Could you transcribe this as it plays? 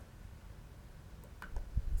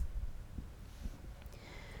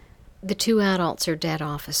The 2 adults are dead,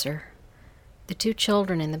 officer. The 2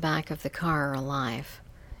 children in the back of the car are alive.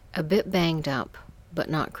 A bit banged up, but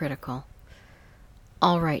not critical.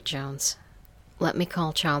 All right, Jones. Let me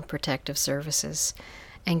call Child Protective Services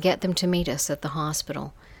and get them to meet us at the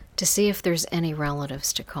hospital to see if there's any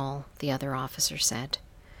relatives to call, the other officer said.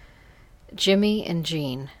 Jimmy and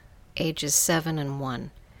Jean, ages 7 and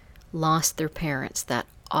 1, lost their parents that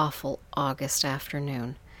awful August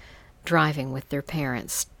afternoon, driving with their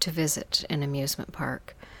parents to visit an amusement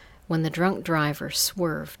park, when the drunk driver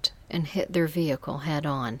swerved and hit their vehicle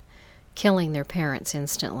head-on, killing their parents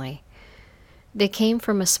instantly. They came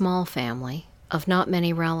from a small family of not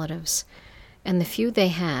many relatives, and the few they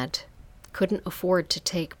had couldn't afford to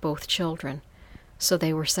take both children, so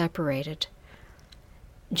they were separated.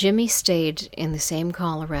 Jimmy stayed in the same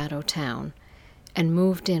Colorado town and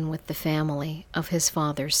moved in with the family of his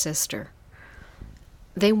father's sister.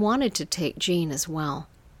 They wanted to take Jean as well,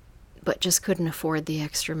 but just couldn't afford the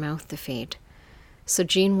extra mouth to feed. So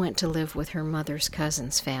Jean went to live with her mother's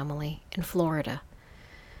cousin's family in Florida.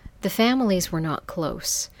 The families were not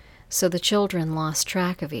close, so the children lost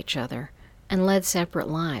track of each other and led separate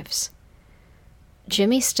lives.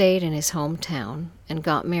 Jimmy stayed in his hometown and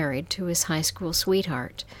got married to his high school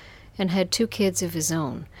sweetheart and had 2 kids of his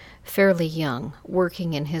own, fairly young,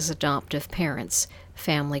 working in his adoptive parents'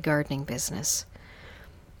 family gardening business.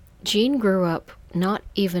 Jean grew up not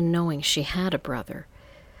even knowing she had a brother.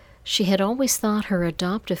 She had always thought her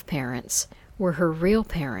adoptive parents were her real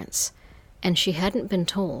parents, and she hadn't been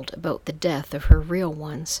told about the death of her real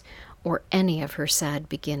ones or any of her sad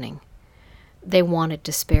beginning. They wanted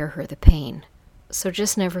to spare her the pain, so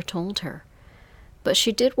just never told her. But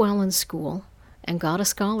she did well in school and got a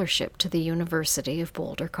scholarship to the University of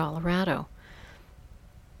Boulder, Colorado.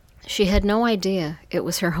 She had no idea it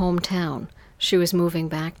was her hometown she was moving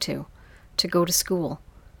back to go to school,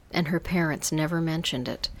 and her parents never mentioned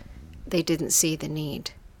it. They didn't see the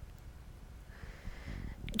need.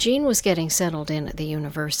 Jean was getting settled in at the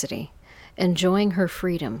university, enjoying her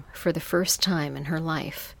freedom for the first time in her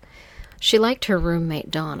life. She liked her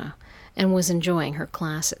roommate Donna and was enjoying her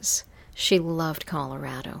classes. She loved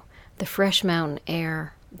Colorado, the fresh mountain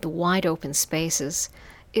air, the wide open spaces.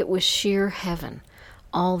 It was sheer heaven,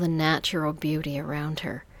 all the natural beauty around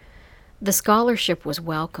her. The scholarship was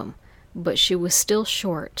welcome, but she was still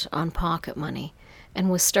short on pocket money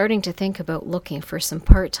and was starting to think about looking for some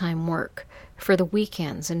part-time work for the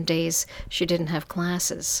weekends and days she didn't have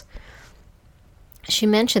classes. She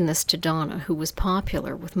mentioned this to Donna, who was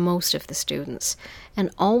popular with most of the students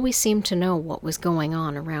and always seemed to know what was going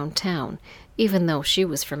on around town, even though she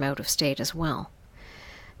was from out of state as well.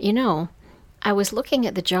 You know, I was looking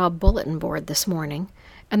at the job bulletin board this morning,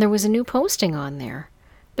 and there was a new posting on there.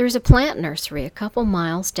 There's a plant nursery a couple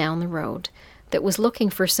miles down the road that was looking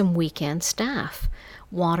for some weekend staff,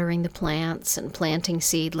 watering the plants and planting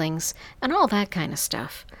seedlings and all that kind of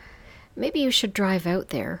stuff. Maybe you should drive out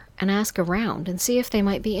there and ask around and see if they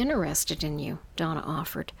might be interested in you, Donna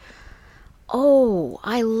offered. Oh,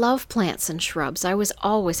 I love plants and shrubs. I was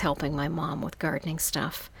always helping my mom with gardening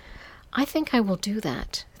stuff. I think I will do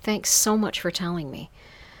that. Thanks so much for telling me.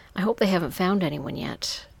 I hope they haven't found anyone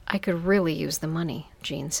yet. I could really use the money,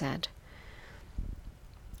 Jean said.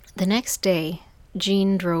 The next day,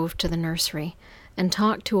 Jean drove to the nursery and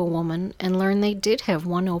talked to a woman and learned they did have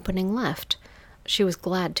one opening left. She was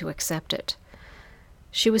glad to accept it.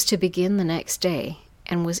 She was to begin the next day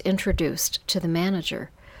and was introduced to the manager,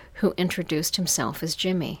 who introduced himself as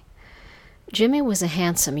Jimmy. Jimmy was a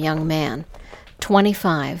handsome young man,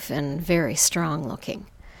 25 and very strong-looking.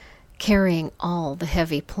 Carrying all the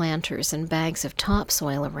heavy planters and bags of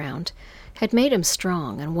topsoil around had made him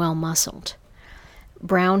strong and well-muscled.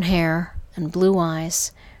 Brown hair and blue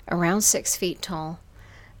eyes, around 6 feet tall,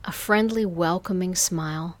 a friendly, welcoming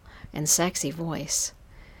smile, and sexy voice.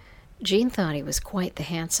 Jean thought he was quite the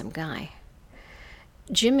handsome guy.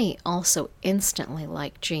 Jimmy also instantly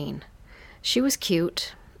liked Jean. She was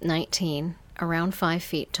cute, 19, around 5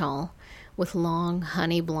 feet tall, with long,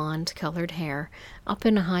 honey blonde colored hair up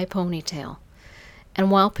in a high ponytail, and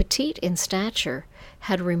while petite in stature,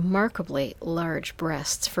 had remarkably large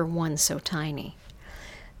breasts for one so tiny.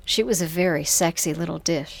 She was a very sexy little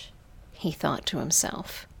dish, he thought to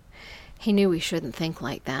himself. He knew he shouldn't think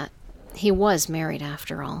like that. He was married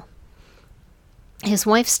after all. His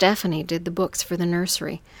wife Stephanie did the books for the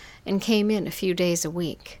nursery and came in a few days a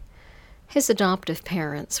week. His adoptive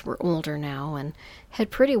parents were older now and had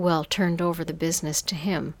pretty well turned over the business to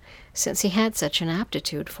him, since he had such an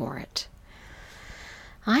aptitude for it.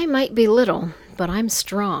 "I might be little, but I'm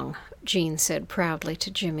strong," Jean said proudly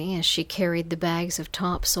to Jimmy as she carried the bags of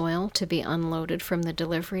topsoil to be unloaded from the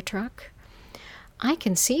delivery truck. "I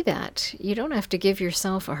can see that. You don't have to give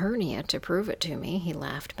yourself a hernia to prove it to me," he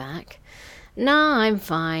laughed back. "Nah, I'm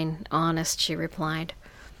fine, honest," she replied.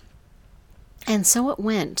 And so it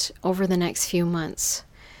went over the next few months.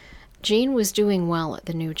 Jean was doing well at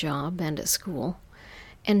the new job and at school,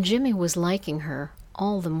 and Jimmy was liking her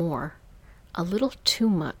all the more. A little too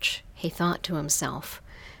much, he thought to himself,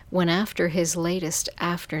 when after his latest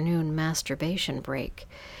afternoon masturbation break,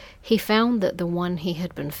 he found that the one he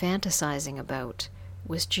had been fantasizing about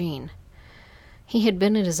was Jean. He had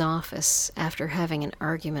been at his office after having an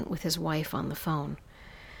argument with his wife on the phone,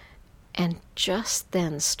 and just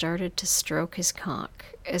then started to stroke his cock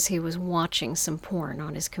as he was watching some porn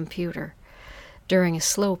on his computer during a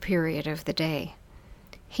slow period of the day.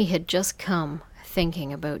 He had just come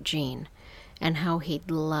thinking about Jean and how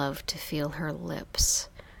he'd love to feel her lips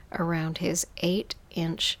around his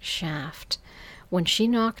 8-inch shaft when she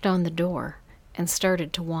knocked on the door and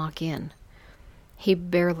started to walk in. He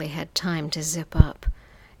barely had time to zip up,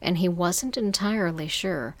 and he wasn't entirely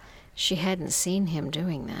sure she hadn't seen him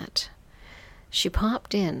doing that. She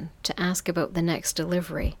popped in to ask about the next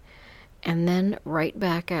delivery, and then right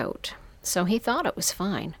back out, so he thought it was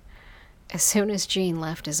fine. As soon as Jean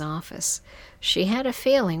left his office, she had a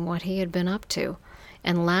feeling what he had been up to,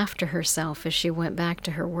 and laughed to herself as she went back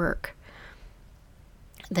to her work.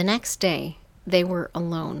 The next day, they were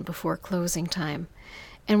alone before closing time,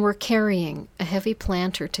 and were carrying a heavy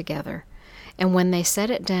planter together, and when they set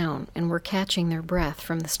it down and were catching their breath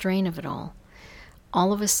from the strain of it all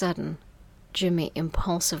of a sudden, Jimmy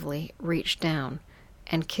impulsively reached down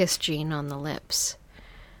and kissed Jean on the lips.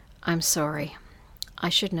 "I'm sorry. I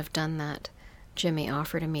shouldn't have done that," Jimmy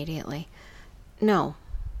offered immediately. "No,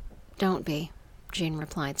 don't be," Jean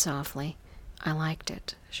replied softly. "I liked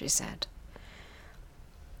it," she said.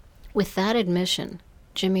 With that admission,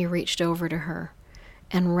 Jimmy reached over to her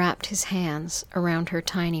and wrapped his hands around her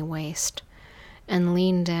tiny waist and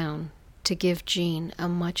leaned down to give Jean a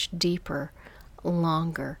much deeper,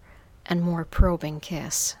 longer, and more probing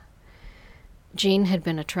kiss. Jean had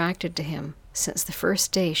been attracted to him since the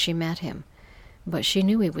first day she met him, but she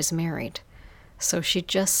knew he was married, so she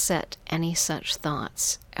just set any such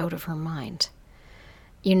thoughts out of her mind.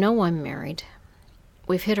 "You know I'm married.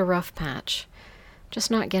 We've hit a rough patch, just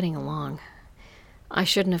not getting along. I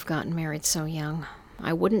shouldn't have gotten married so young.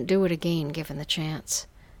 I wouldn't do it again given the chance,"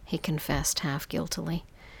 he confessed half guiltily.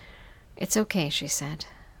 "It's okay," she said.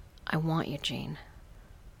 "I want you, Jean.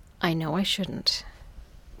 I know I shouldn't,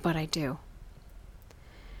 but I do."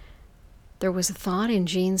 There was a thought in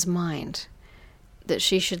Jean's mind that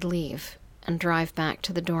she should leave and drive back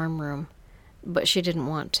to the dorm room, but she didn't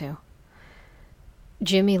want to.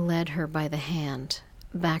 Jimmy led her by the hand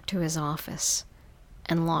back to his office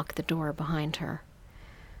and locked the door behind her.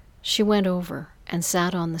 She went over and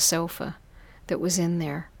sat on the sofa that was in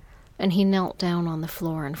there, and he knelt down on the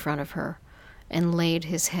floor in front of her and laid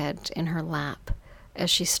his head in her lap as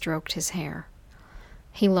she stroked his hair.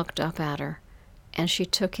 He looked up at her, and she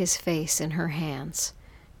took his face in her hands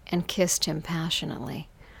and kissed him passionately,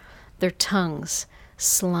 their tongues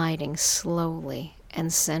sliding slowly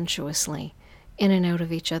and sensuously in and out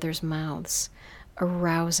of each other's mouths,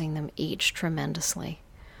 arousing them each tremendously.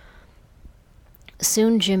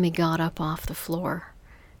 Soon Jimmy got up off the floor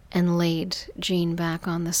and laid Jean back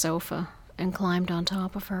on the sofa and climbed on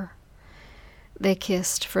top of her. They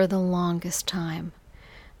kissed for the longest time,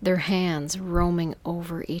 their hands roaming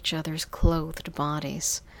over each other's clothed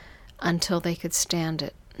bodies until they could stand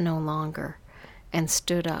it no longer and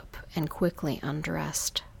stood up and quickly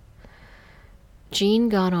undressed. Jean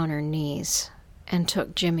got on her knees and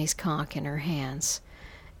took Jimmy's cock in her hands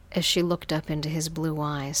as she looked up into his blue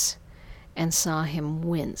eyes and saw him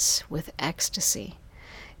wince with ecstasy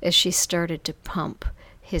as she started to pump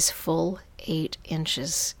his full 8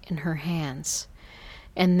 inches in her hands,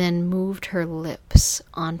 and then moved her lips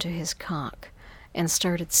onto his cock and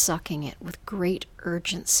started sucking it with great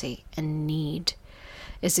urgency and need,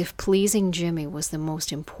 as if pleasing Jimmy was the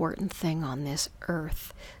most important thing on this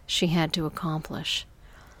earth she had to accomplish.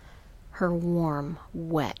 Her warm,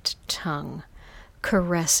 wet tongue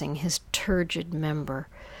caressing his turgid member,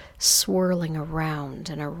 swirling around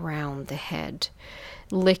and around the head,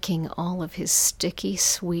 licking all of his sticky,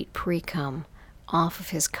 sweet pre-cum off of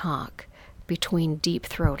his cock between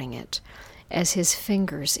deep-throating it, as his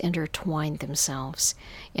fingers intertwined themselves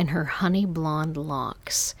in her honey-blonde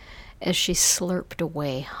locks as she slurped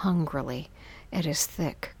away hungrily at his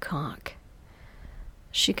thick cock.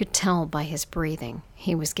 She could tell by his breathing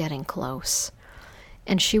he was getting close,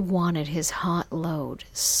 and she wanted his hot load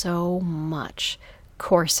so much,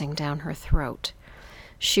 coursing down her throat.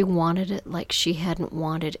 She wanted it like she hadn't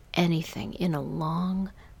wanted anything in a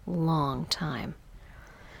long, long time.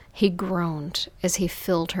 He groaned as he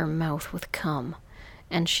filled her mouth with cum,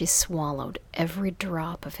 and she swallowed every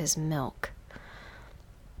drop of his milk.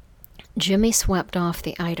 Jimmy swept off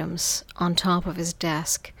the items on top of his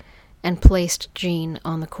desk and placed Jean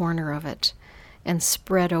on the corner of it, and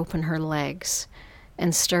spread open her legs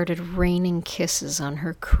and started raining kisses on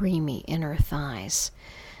her creamy inner thighs,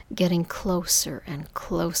 getting closer and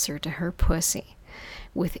closer to her pussy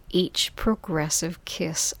with each progressive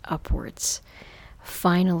kiss upwards,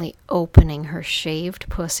 finally opening her shaved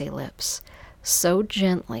pussy lips so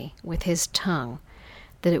gently with his tongue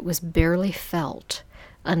that it was barely felt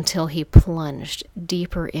until he plunged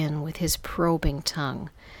deeper in with his probing tongue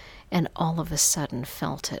and all of a sudden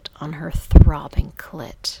felt it on her throbbing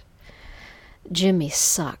clit. Jimmy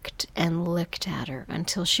sucked and licked at her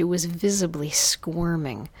until she was visibly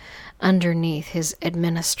squirming underneath his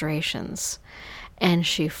administrations, and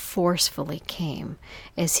she forcefully came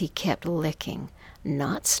as he kept licking,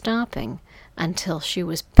 not stopping until she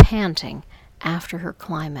was panting after her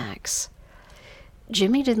climax.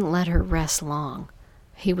 Jimmy didn't let her rest long.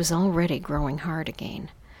 He was already growing hard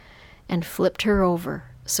again, and flipped her over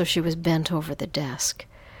so she was bent over the desk,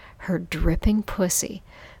 her dripping pussy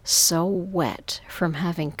so wet from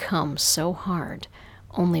having come so hard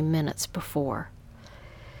only minutes before.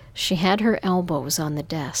 She had her elbows on the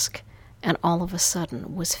desk, and all of a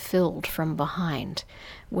sudden was filled from behind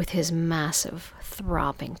with his massive,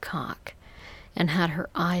 throbbing cock, and had her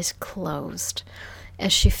eyes closed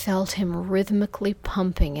as she felt him rhythmically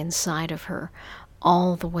pumping inside of her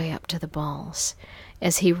all the way up to the balls,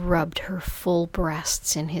 as he rubbed her full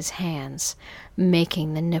breasts in his hands,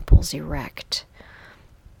 making the nipples erect.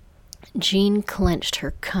 Jean clenched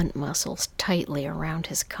her cunt muscles tightly around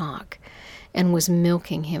his cock and was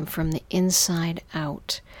milking him from the inside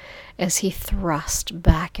out as he thrust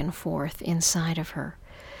back and forth inside of her.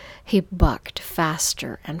 He bucked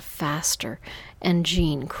faster and faster, and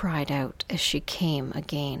Jean cried out as she came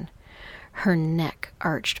again, her neck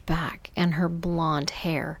arched back and her blonde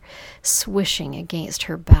hair swishing against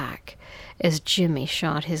her back as Jimmy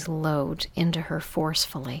shot his load into her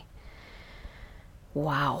forcefully.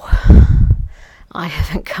 Wow, I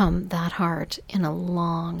haven't come that hard in a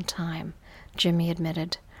long time, Jimmy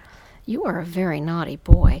admitted. You are a very naughty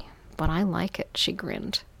boy, but I like it, she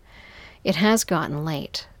grinned. It has gotten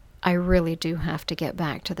late. I really do have to get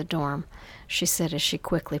back to the dorm, she said as she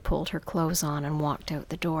quickly pulled her clothes on and walked out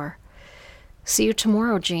the door. See you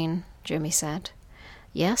tomorrow, Jean, Jimmy said.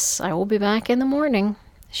 Yes, I will be back in the morning,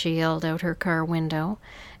 she yelled out her car window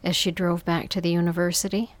as she drove back to the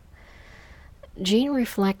university. Jean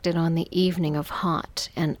reflected on the evening of hot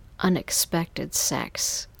and unexpected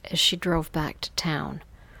sex as she drove back to town,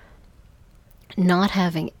 not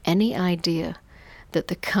having any idea that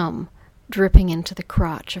the cum dripping into the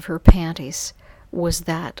crotch of her panties was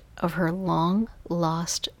that of her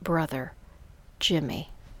long-lost brother,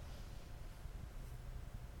 Jimmy.